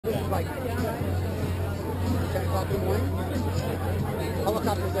like 10 o'clock in the morning.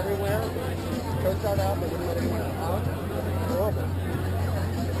 Helicopters everywhere. Coast Guard out, they wouldn't let anyone out. Horrible.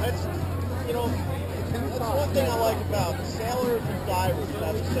 That's, you know, that's one thing I like about sailors and divers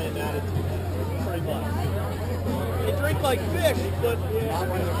have the same attitude, pretty much. They drink like fish, but you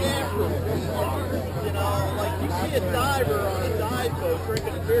know, like you see a diver on a dive boat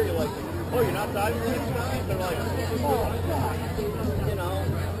drinking a beer, you're like, oh, you're not diving with these guys? They're like, oh, you know,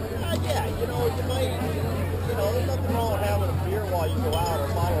 yeah, you know, you might, you know, there's nothing wrong with having a beer while you go out or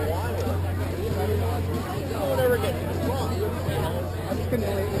a bottle of wine with them. No one ever gets drunk, you know. I just couldn't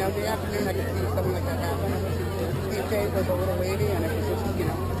believe, you know, the afternoon I could see something like that happen. DJ was a little lady, and it was just, you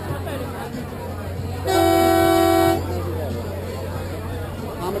know.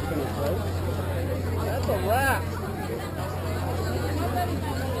 Comic finish, right? That's a wrap.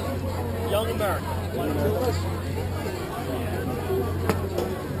 Young America.